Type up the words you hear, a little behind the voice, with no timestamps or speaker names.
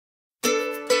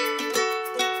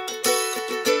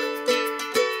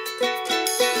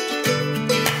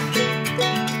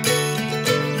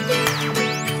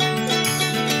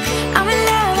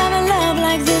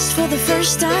just for the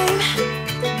first time.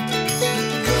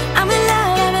 I'm in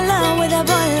love with a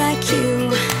boy like you.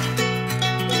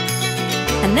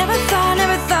 I never thought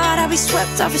I'd be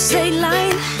swept off a straight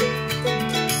line.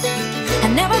 I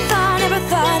never thought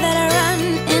that I'd run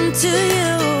into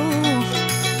you.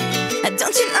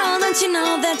 Don't you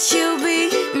know that you'll be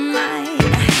mine?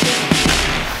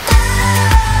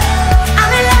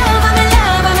 I'm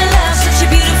in love, such a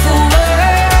beautiful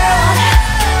world.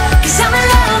 'Cause I'm in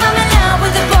love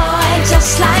with a boy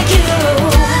just like you.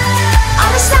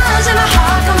 All the stars in my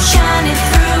heart come shining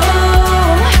through.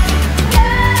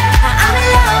 I'm in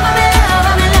love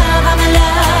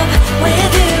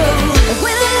with you.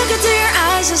 When I look into your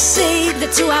eyes, I see the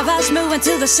two of us moving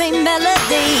to the same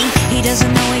melody. He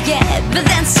doesn't know it yet, but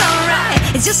that's alright.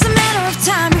 It's just a matter of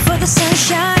time before the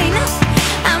sunshine.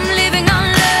 I'm living on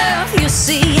love, you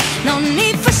see. No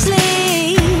need for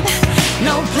sleep,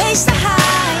 no place to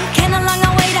hide. Can't a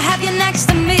long way to have you next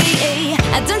to me.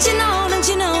 Don't you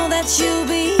know that you'll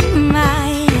be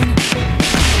mine?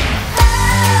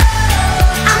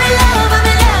 I'm in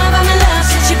love,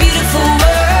 such a beautiful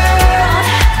world.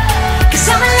 'Cause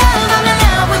I'm in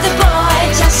love with a boy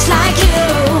just like you.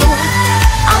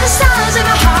 All the stars in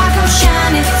my heart come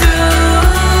shining through.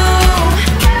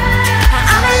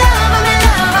 I'm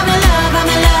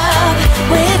in love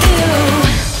with you.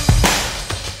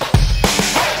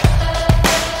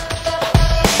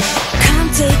 Come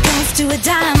take off to a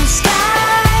diamond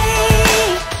sky,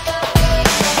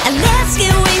 and let's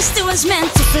get wings to what's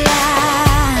meant to fly.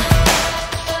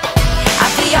 I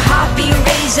feel your heartbeat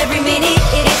raise every minute.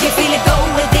 If you feel it, go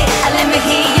with it. Let me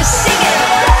hear you sing it.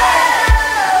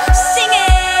 Sing it.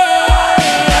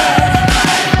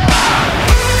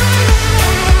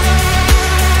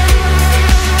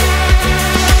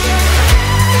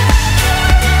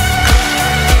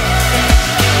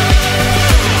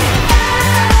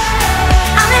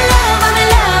 I'm in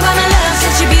love,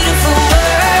 such a beautiful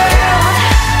world.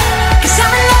 'Cause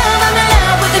I'm in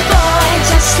love with a boy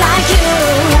just like you.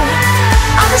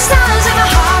 All the stars in my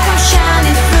heart come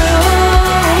shining through.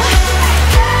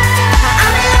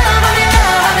 I'm in love with you.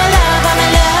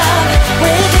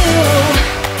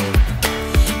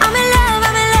 I'm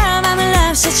in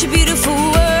love, such a beautiful